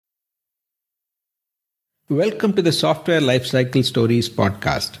Welcome to the Software Lifecycle Stories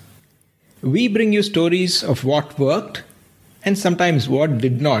podcast. We bring you stories of what worked and sometimes what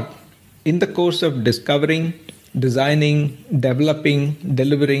did not in the course of discovering, designing, developing,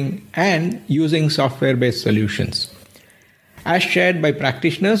 delivering, and using software based solutions, as shared by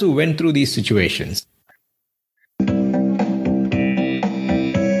practitioners who went through these situations.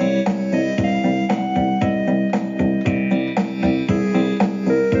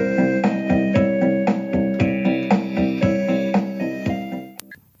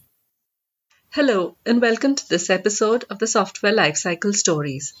 Hello, and welcome to this episode of the Software Lifecycle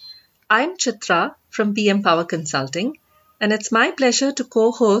Stories. I'm Chitra from PM Power Consulting, and it's my pleasure to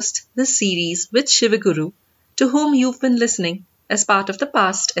co-host this series with Shivaguru, to whom you've been listening as part of the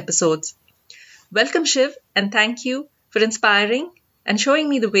past episodes. Welcome, Shiv, and thank you for inspiring and showing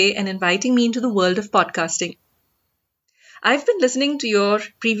me the way and inviting me into the world of podcasting. I've been listening to your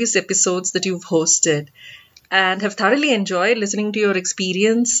previous episodes that you've hosted and have thoroughly enjoyed listening to your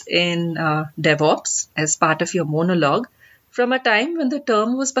experience in DevOps as part of your monologue from a time when the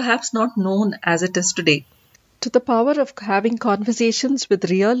term was perhaps not known as it is today. To the power of having conversations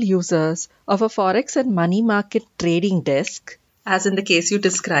with real users of a forex and money market trading desk, as in the case you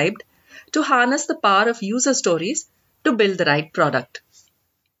described, to harness the power of user stories to build the right product.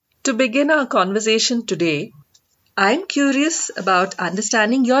 To begin our conversation today, I'm curious about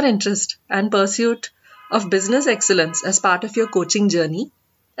understanding your interest and pursuit of business excellence as part of your coaching journey,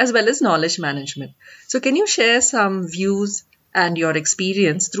 as well as knowledge management. So can you share some views and your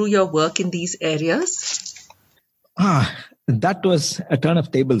experience through your work in these areas? That was a turn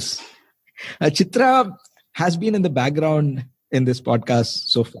of tables. Chitra has been in the background in this podcast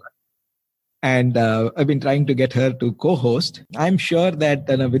so far. And I've been trying to get her to co-host. I'm sure that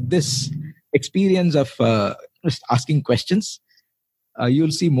with this experience of just asking questions,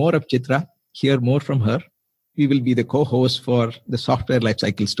 you'll see more of Chitra, hear more from her. We will be the co-host for the Software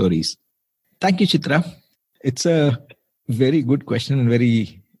Lifecycle Stories. Thank you, Chitra. It's a very good question and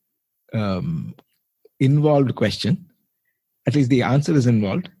very involved question. At least the answer is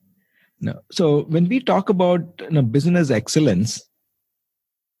involved. No. So when we talk about business excellence,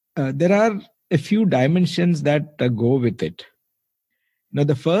 there are a few dimensions that go with it. Now,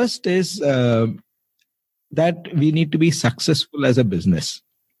 the first is that we need to be successful as a business.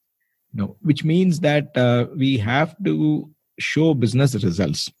 Which means that we have to show business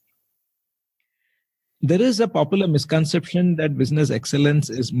results. There is a popular misconception that business excellence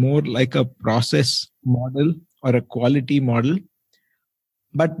is more like a process model or a quality model,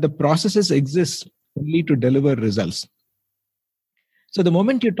 but the processes exist only to deliver results. So the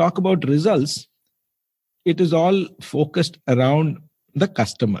moment you talk about results, it is all focused around the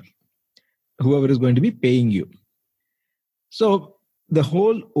customer, whoever is going to be paying you. So the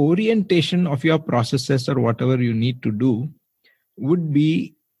whole orientation of your processes or whatever you need to do would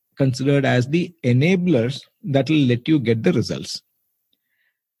be considered as the enablers that will let you get the results.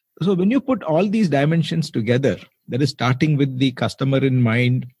 So when you put all these dimensions together, that is starting with the customer in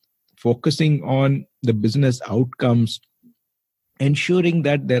mind, focusing on the business outcomes, ensuring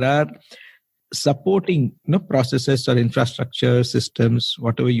that there are supporting processes or infrastructure systems,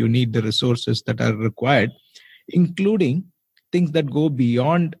 whatever you need, the resources that are required, including things that go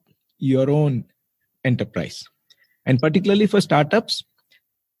beyond your own enterprise. And particularly for startups,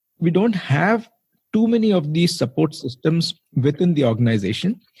 we don't have too many of these support systems within the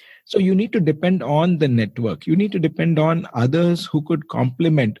organization. So you need to depend on the network. You need to depend on others who could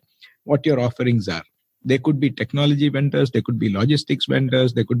complement what your offerings are. They could be technology vendors, they could be logistics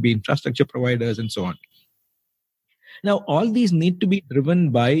vendors, they could be infrastructure providers, and so on. Now, all these need to be driven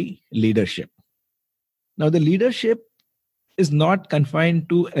by leadership. Now, the leadership is not confined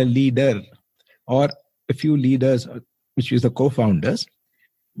to a leader or a few leaders, which is the co-founders,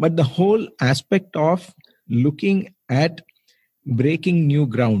 but the whole aspect of looking at breaking new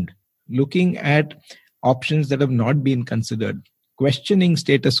ground, looking at options that have not been considered, questioning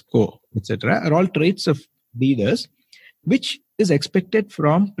status quo, etc., are all traits of leaders, which is expected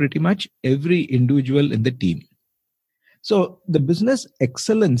from pretty much every individual in the team. So the business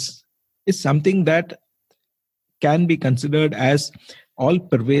excellence is something that can be considered as all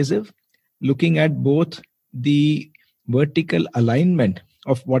pervasive, looking at both the vertical alignment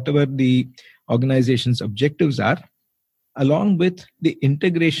of whatever the organization's objectives are, along with the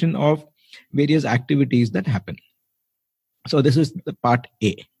integration of various activities that happen. So this is the part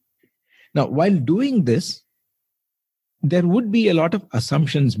A. Now, while doing this, there would be a lot of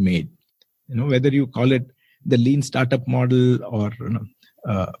assumptions made, whether you call it the lean startup model or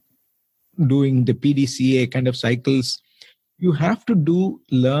doing the PDCA kind of cycles. You have to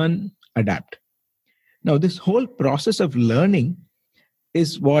learn, adapt. Now, this whole process of learning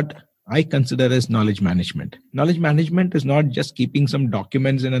is what I consider as knowledge management. Knowledge management is not just keeping some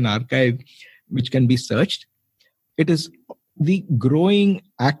documents in an archive which can be searched. It is the growing,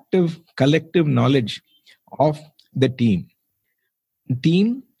 active, collective knowledge of the team.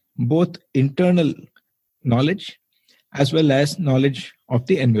 Team, both internal knowledge as well as knowledge of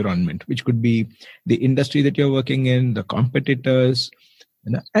the environment, which could be the industry that you're working in, the competitors,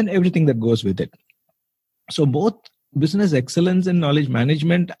 and everything that goes with it. So both business excellence and knowledge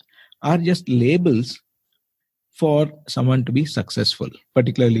management are just labels for someone to be successful,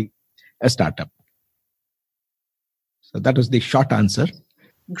 particularly a startup. So that was the short answer.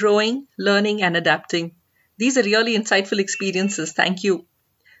 Growing, learning, and adapting. These are really insightful experiences. Thank you.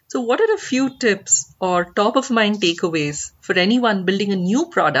 So, what are a few tips or top of mind takeaways for anyone building a new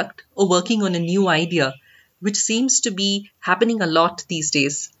product or working on a new idea, which seems to be happening a lot these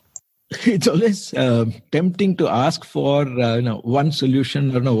days? It's always tempting to ask for one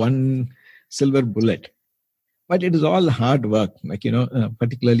solution or one silver bullet, but it is all hard work.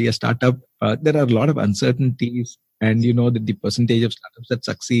 Particularly a startup, there are a lot of uncertainties, and you know that the percentage of startups that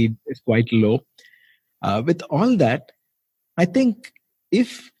succeed is quite low. With all that, I think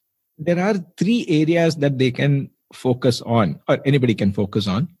if there are 3 areas that they can focus on, or anybody can focus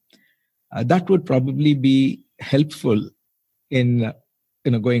on, that would probably be helpful in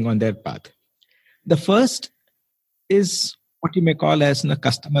going on their path. The first is what you may call as a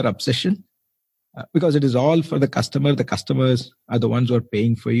customer obsession, because it is all for the customer. The customers are the ones who are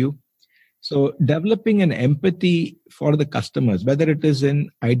paying for you. So developing an empathy for the customers, whether it is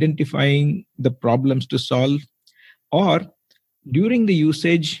in identifying the problems to solve or during the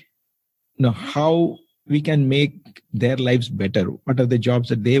usage, how we can make their lives better. What are the jobs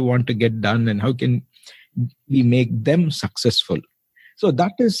that they want to get done, and how can we make them successful? So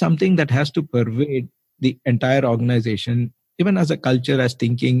that is something that has to pervade the entire organization, even as a culture, as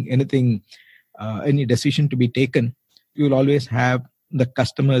thinking, anything, any decision to be taken, you will always have the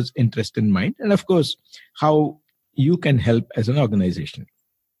customer's interest in mind. And of course, how you can help as an organization.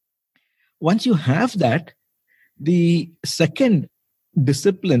 Once you have that, the second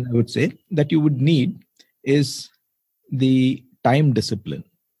discipline, I would say, that you would need is the time discipline.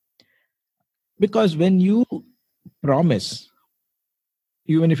 Because when you promise,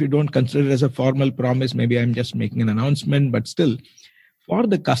 even if you don't consider it as a formal promise, maybe I'm just making an announcement, but still, for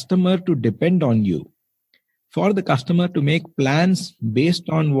the customer to depend on you, for the customer to make plans based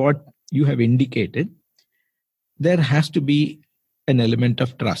on what you have indicated, there has to be an element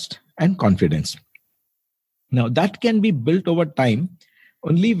of trust and confidence. Now, that can be built over time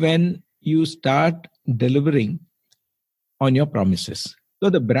only when you start delivering on your promises. So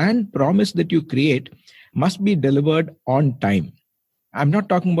the brand promise that you create must be delivered on time. I'm not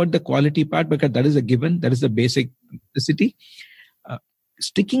talking about the quality part, because that is a given, that is the basic necessity.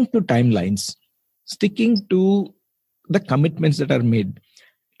 Sticking to timelines, sticking to the commitments that are made,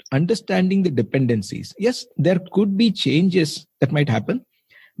 understanding the dependencies. Yes, there could be changes that might happen,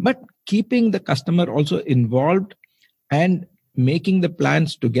 but keeping the customer also involved and making the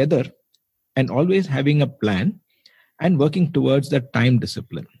plans together, and always having a plan and working towards that time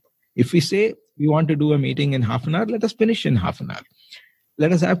discipline. If we say we want to do a meeting in half an hour, let us finish in half an hour.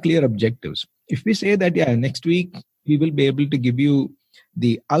 Let us have clear objectives. If we say that, next week we will be able to give you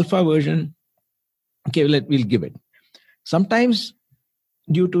the alpha version, okay, we'll give it. Sometimes,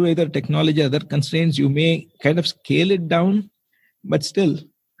 due to either technology or other constraints, you may kind of scale it down, but still,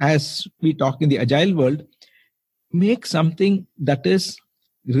 as we talk in the agile world, make something that is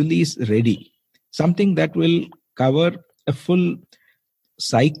release ready, something that will cover a full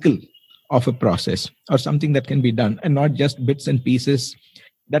cycle of a process, or something that can be done, and not just bits and pieces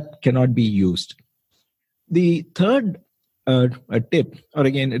that cannot be used. The third tip, or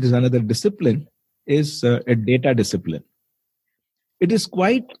again, it is another discipline, is a data discipline. It is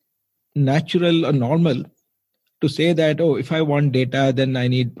quite natural or normal to say that, if I want data, then I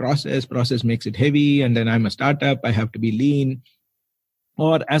need process. Process makes it heavy, and then I'm a startup, I have to be lean.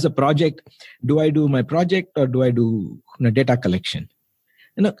 Or as a project, do I do my project or do I do data collection?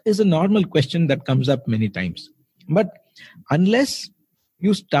 Is a normal question that comes up many times. But unless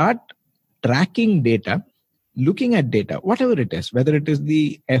you start tracking data, looking at data, whatever it is, whether it is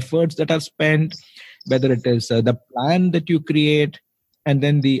the efforts that are spent, whether it is the plan that you create, and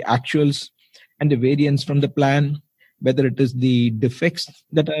then the actuals and the variance from the plan, whether it is the defects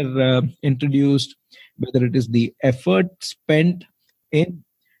that are introduced, whether it is the effort spent in,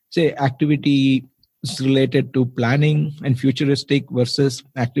 say, activity related to planning and futuristic versus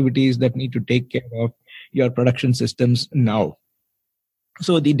activities that need to take care of your production systems now.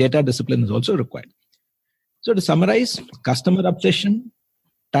 So the data discipline is also required. So to summarize, customer obsession,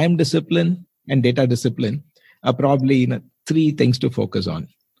 time discipline, and data discipline are probably three things to focus on.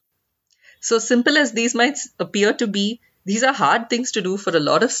 So simple as these might appear to be, these are hard things to do for a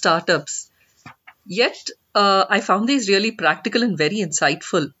lot of startups. Yet, I found these really practical and very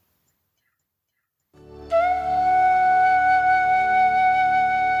insightful.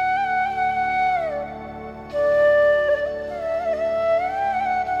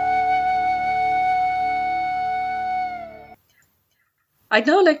 I'd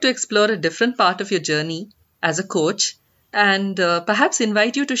now like to explore a different part of your journey as a coach and perhaps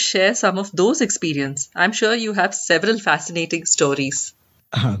invite you to share some of those experiences. I'm sure you have several fascinating stories.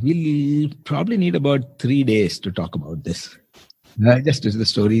 We'll probably need about 3 days to talk about this. Just as the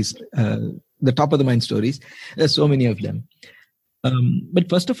stories, the top of the mind stories. There's so many of them. But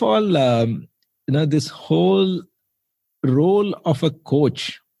first of all, this whole role of a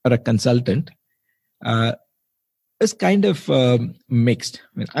coach or a consultant is kind of mixed.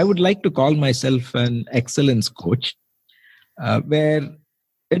 I would like to call myself an excellence coach, where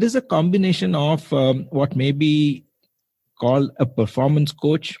it is a combination of what may be called a performance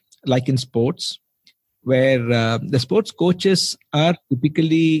coach, like in sports, where the sports coaches are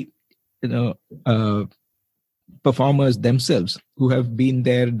typically, performers themselves who have been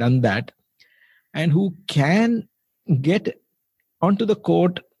there, done that, and who can get onto the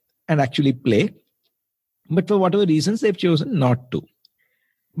court and actually play. But for whatever reasons, they've chosen not to.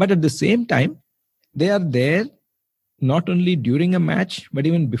 But at the same time, they are there not only during a match, but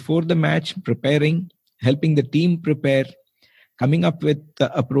even before the match, preparing, helping the team prepare, coming up with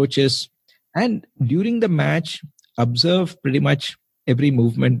approaches, and during the match, observe pretty much every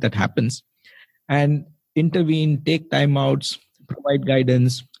movement that happens and intervene, take timeouts, provide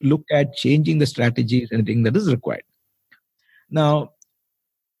guidance, look at changing the strategies, anything that is required. Now,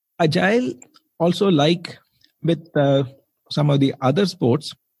 Agile, also like with some of the other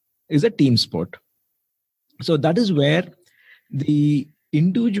sports, is a team sport. So that is where the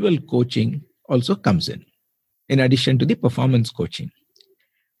individual coaching also comes in addition to the performance coaching.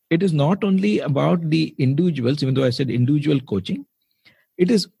 It is not only about the individuals, even though I said individual coaching, it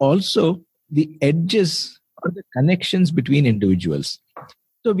is also the edges or the connections between individuals.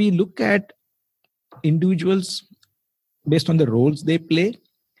 So we look at individuals based on the roles they play,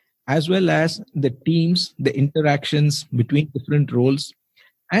 as well as the teams, the interactions between different roles,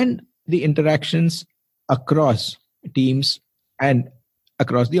 and the interactions across teams and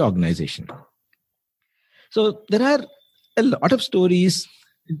across the organization. So there are a lot of stories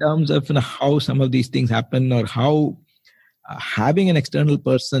in terms of how some of these things happen, or how having an external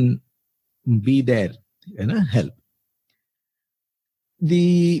person be there help.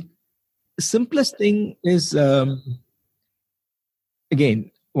 The simplest thing is,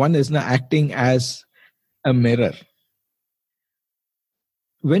 again, one is now acting as a mirror.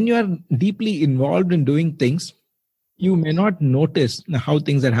 When you are deeply involved in doing things, you may not notice how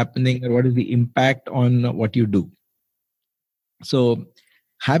things are happening or what is the impact on what you do. So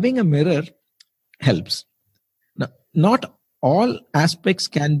having a mirror helps. Now, not all aspects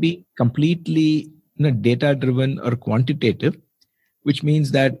can be completely data driven or quantitative, which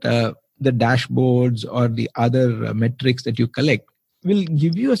means that the dashboards or the other metrics that you collect will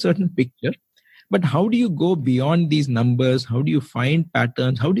give you a certain picture. But how do you go beyond these numbers? How do you find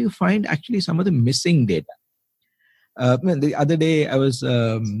patterns? How do you find actually some of the missing data? The other day, I was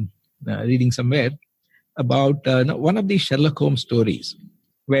reading somewhere about one of these Sherlock Holmes stories,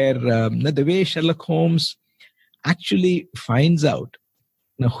 where the way Sherlock Holmes actually finds out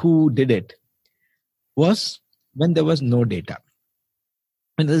who did it was when there was no data.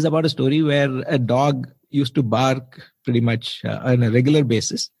 And this is about a story where a dog used to bark pretty much on a regular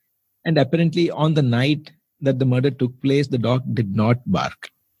basis. And apparently on the night that the murder took place, the dog did not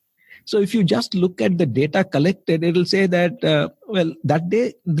bark. So if you just look at the data collected, it will say that, that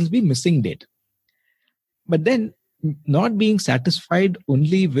day there'll be missing data. But then not being satisfied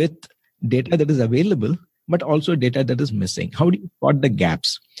only with data that is available, but also data that is missing. How do you spot the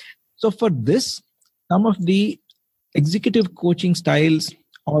gaps? So for this, some of the executive coaching styles,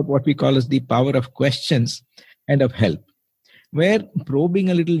 or what we call as the power of questions, kind of help, where probing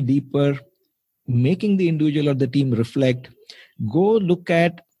a little deeper, making the individual or the team reflect, go look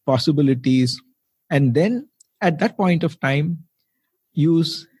at possibilities, and then at that point of time,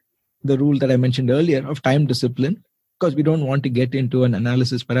 use the rule that I mentioned earlier of time discipline, because we don't want to get into an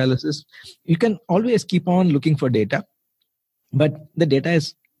analysis paralysis. You can always keep on looking for data, but the data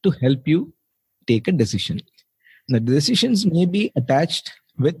is to help you take a decision. Now, the decisions may be attached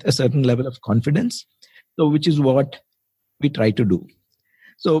with a certain level of confidence, so which is what we try to do.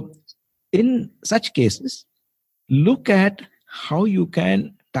 So in such cases, look at how you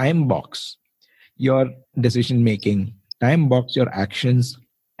can time box your decision making, time box your actions,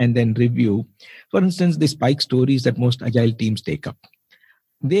 and then review. For instance, the spike stories that most agile teams take up,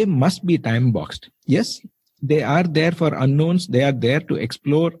 they must be time boxed. Yes, they are there for unknowns, they are there to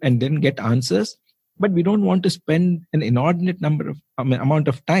explore and then get answers, but we don't want to spend an inordinate amount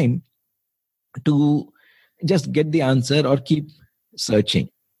of time to just get the answer or keep searching.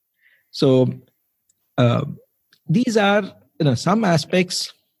 So uh, these are some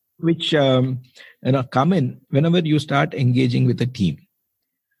aspects which come in whenever you start engaging with a team.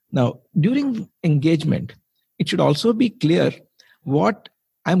 Now, during engagement, it should also be clear what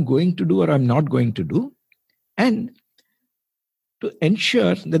I'm going to do or I'm not going to do, and to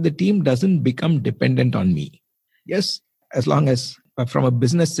ensure that the team doesn't become dependent on me. Yes, as long as from a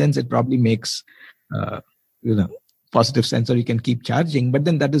business sense, it probably makes uh, positive sense, or you can keep charging, but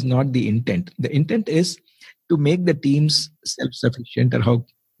then that is not the intent. The intent is to make the teams self-sufficient, or how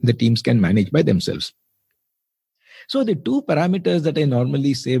the teams can manage by themselves. So the two parameters that I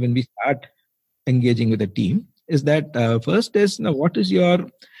normally say when we start engaging with a team is that first is, what is your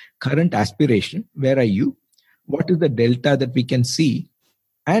current aspiration? Where are you? What is the delta that we can see?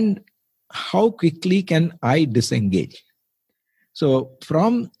 And how quickly can I disengage? So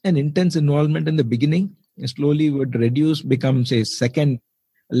from an intense involvement in the beginning, slowly would reduce, become, say, second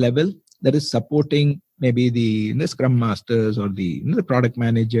level, that is supporting maybe the scrum masters or the product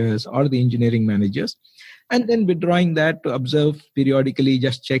managers or the engineering managers, and then withdrawing that to observe periodically,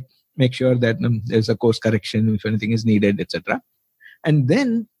 just check, make sure that there's a course correction if anything is needed, etc. And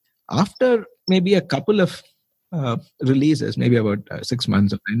then after maybe a couple of releases, maybe about 6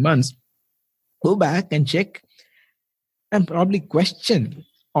 months or 9 months, go back and check and probably question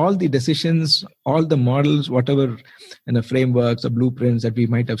all the decisions, all the models, whatever frameworks or blueprints that we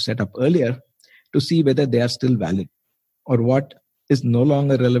might have set up earlier, to see whether they are still valid or what is no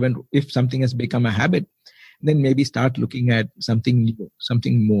longer relevant. If something has become a habit, then maybe start looking at something new,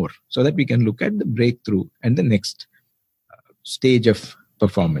 something more, so that we can look at the breakthrough and the next stage of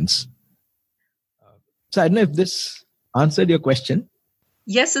performance. So I don't know if this answered your question.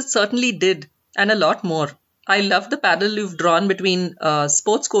 Yes, it certainly did, and a lot more. I love the parallel you've drawn between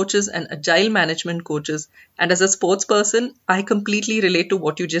sports coaches and agile management coaches. And as a sports person, I completely relate to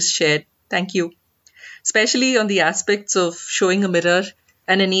what you just shared. Thank you. Especially on the aspects of showing a mirror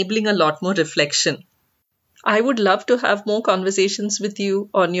and enabling a lot more reflection. I would love to have more conversations with you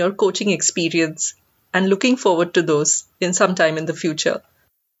on your coaching experience, and looking forward to those in some time in the future.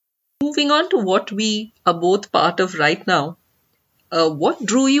 Moving on to what we are both part of right now, what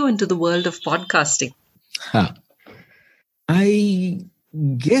drew you into the world of podcasting? I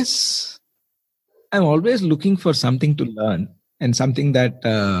guess I'm always looking for something to learn, and something that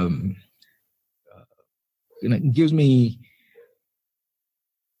gives me,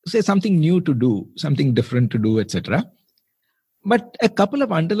 say, something new to do, something different to do, etc. But a couple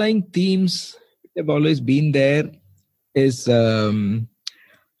of underlying themes that have always been there is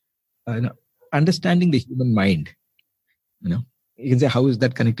understanding the human mind. You can say, how is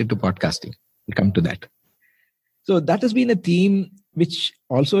that connected to podcasting? We'll come to that. So that has been a theme which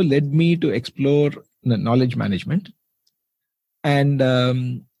also led me to explore knowledge management. And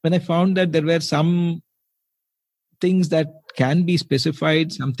when I found that there were some things that can be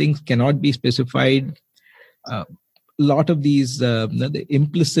specified, some things cannot be specified, a lot of these the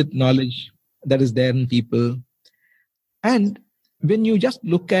implicit knowledge that is there in people. And when you just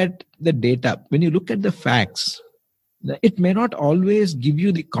look at the data, when you look at the facts, it may not always give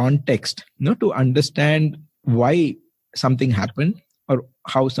you the context to understand why something happened or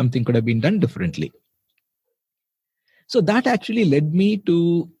how something could have been done differently. So that actually led me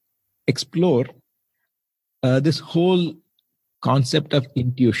to explore this whole concept of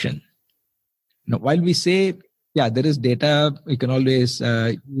intuition. Now, while we say, yeah, there is data, we can always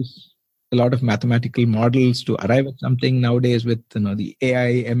use a lot of mathematical models to arrive at something nowadays, with the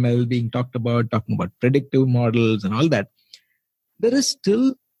AI, ML being talked about, talking about predictive models and all that. There is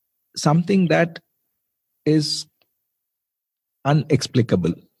still something that is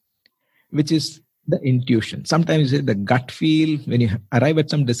unexplicable, which is the intuition. Sometimes the gut feel when you arrive at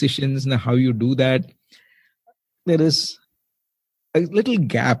some decisions. Now, how you do that, there is a little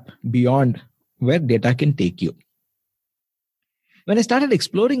gap beyond where data can take you. When I started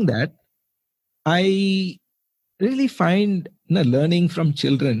exploring that, I really find learning from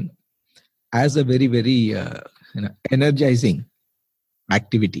children as a very, very energizing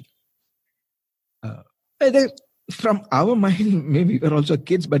activity. From our mind, maybe we're also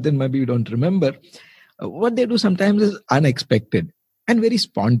kids, but then maybe we don't remember. What they do sometimes is unexpected and very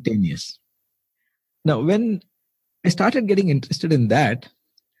spontaneous. Now, when I started getting interested in that.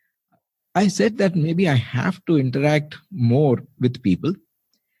 I said that maybe I have to interact more with people.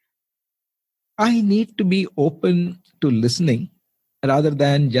 I need to be open to listening rather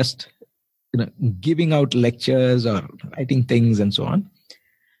than just giving out lectures or writing things and so on.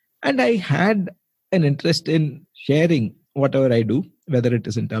 And I had an interest in sharing whatever I do, whether it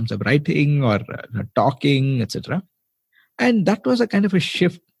is in terms of writing or talking, etc. And that was a kind of a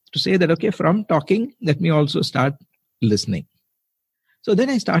shift to say that, okay, from talking, let me also start listening. So then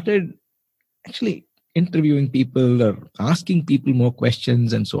I started actually interviewing people or asking people more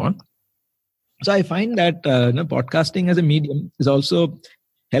questions and so on. So I find that podcasting as a medium has also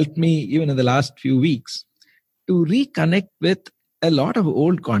helped me, even in the last few weeks, to reconnect with a lot of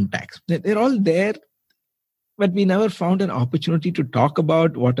old contacts. They're all there, but we never found an opportunity to talk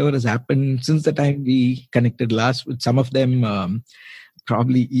about whatever has happened since the time we connected last. With some of them,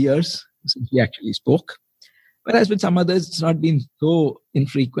 probably years since we actually spoke. Whereas with some others, it's not been so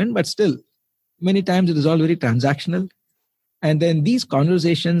infrequent, but still, many times it is all very transactional. And then these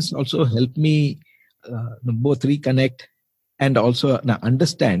conversations also help me both reconnect and also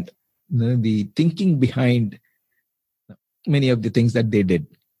understand the thinking behind many of the things that they did.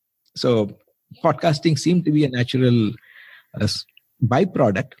 So podcasting seemed to be a natural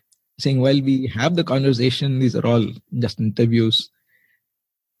byproduct, saying, well, we have the conversation, these are all just interviews,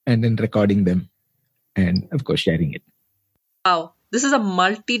 and then recording them and, of course, sharing it. Wow, this is a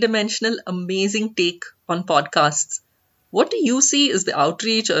multi-dimensional, amazing take on podcasts. What do you see as the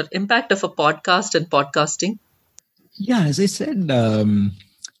outreach or impact of a podcast and podcasting? Yeah, as I said, when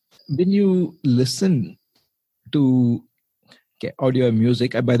you listen to audio and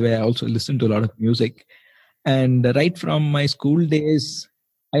music, by the way, I also listen to a lot of music. And right from my school days,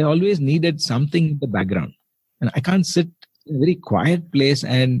 I always needed something in the background. And I can't sit in a very quiet place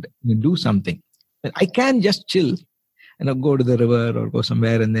and do something. I can just chill and go to the river or go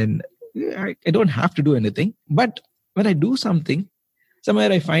somewhere, and then I don't have to do anything. But when I do something,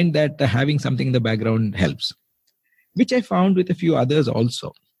 somewhere I find that having something in the background helps, which I found with a few others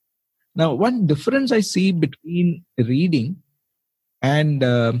also. Now, one difference I see between reading and,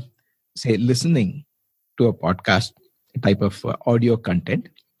 say, listening to a podcast type of audio content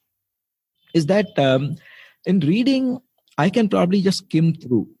is that in reading, I can probably just skim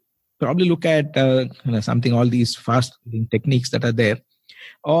through, probably look at something, all these fast techniques that are there,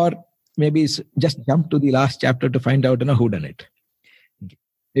 or maybe just jump to the last chapter to find out who done it,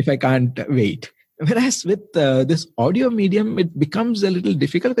 if I can't wait. Whereas with this audio medium, it becomes a little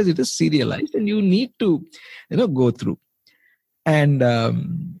difficult because it is serialized and you need to go through. And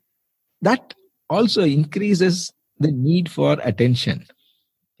that also increases the need for attention.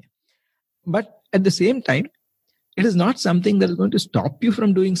 But at the same time, it is not something that is going to stop you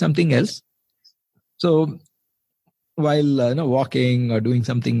from doing something else. So while walking or doing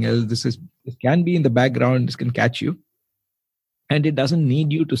something else, this can be in the background, this can catch you. And it doesn't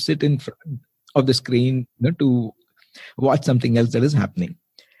need you to sit in front of the screen to watch something else that is happening.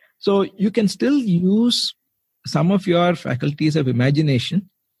 So you can still use some of your faculties of imagination,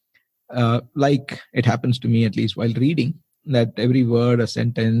 like it happens to me at least while reading, that every word or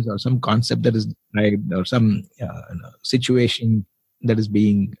sentence or some concept that is described or some situation that is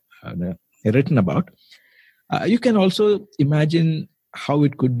being written about, you can also imagine how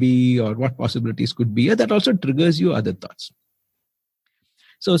it could be or what possibilities could be. That also triggers you other thoughts.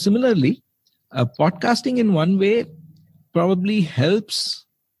 So similarly, podcasting in one way probably helps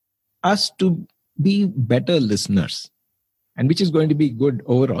us to be better listeners, and which is going to be good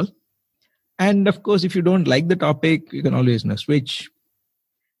overall. And of course, if you don't like the topic, you can always switch.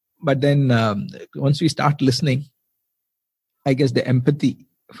 But then once we start listening, I guess the empathy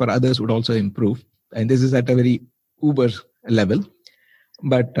for others would also improve. And this is at a very uber level.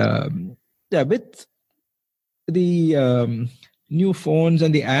 But with the new phones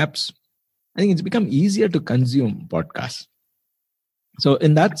and the apps, I think it's become easier to consume podcasts. So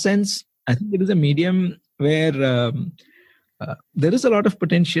in that sense, I think it is a medium where there is a lot of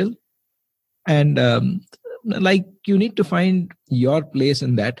potential. And like you need to find your place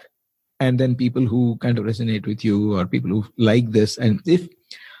in that. And then people who kind of resonate with you or people who like this. And if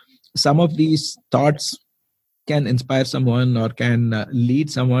some of these thoughts can inspire someone or can lead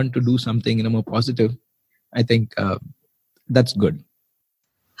someone to do something more positive, I think that's good.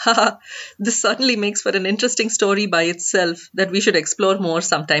 This certainly makes for an interesting story by itself that we should explore more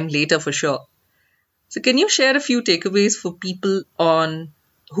sometime later for sure. So can you share a few takeaways for people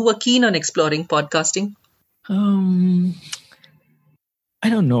who are keen on exploring podcasting? I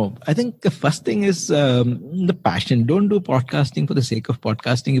don't know. I think the first thing is the passion. Don't do podcasting for the sake of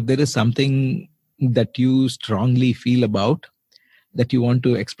podcasting. If there is something that you strongly feel about, that you want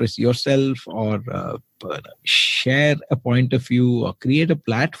to express yourself, or share a point of view, or create a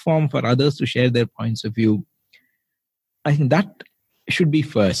platform for others to share their points of view, I think that should be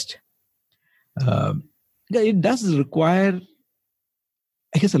first. It does require,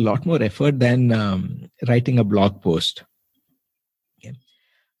 I guess, a lot more effort than writing a blog post. Okay.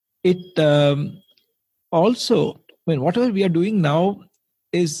 It also, whatever we are doing now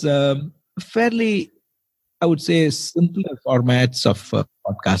is fairly, I would say, simpler formats of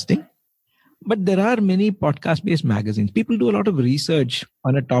podcasting. But there are many podcast-based magazines. People do a lot of research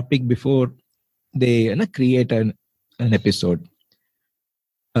on a topic before they create an episode.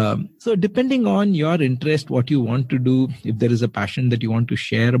 So depending on your interest, what you want to do, if there is a passion that you want to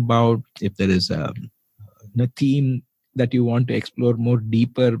share about, if there is a theme that you want to explore more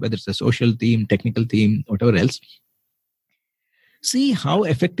deeper, whether it's a social theme, technical theme, whatever else, see how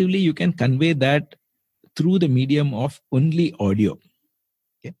effectively you can convey that through the medium of only audio.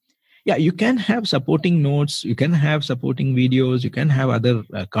 Okay. Yeah, you can have supporting notes, you can have supporting videos, you can have other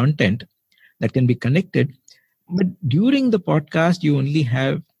content that can be connected. But during the podcast, you only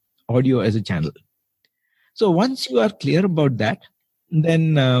have audio as a channel. So once you are clear about that,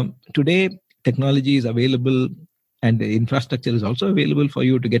 then today technology is available and the infrastructure is also available for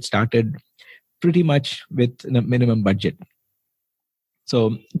you to get started pretty much with a minimum budget.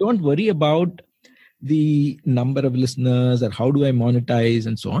 So don't worry about the number of listeners or how do I monetize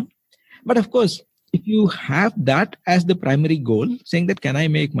and so on. But of course, if you have that as the primary goal, saying that can I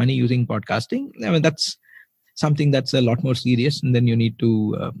make money using podcasting, that's something that's a lot more serious, and then you need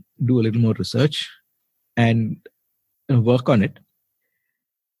to do a little more research and work on it.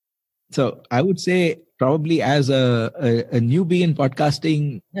 So I would say probably as a newbie in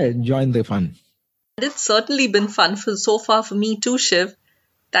podcasting, join the fun. It's certainly been fun so far for me too, Shiv.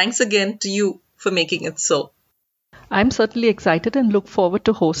 Thanks again to you for making it so. I'm certainly excited and look forward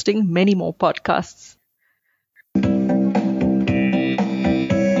to hosting many more podcasts.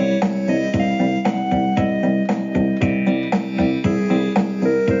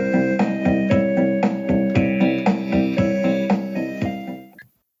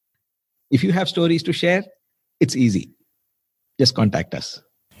 If you have stories to share, it's easy. Just contact us.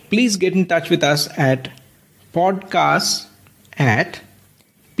 Please get in touch with us at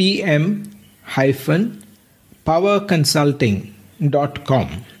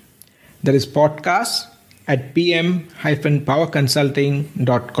podcast@pm-powerconsulting.com. That is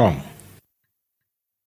podcast@pm-powerconsulting.com.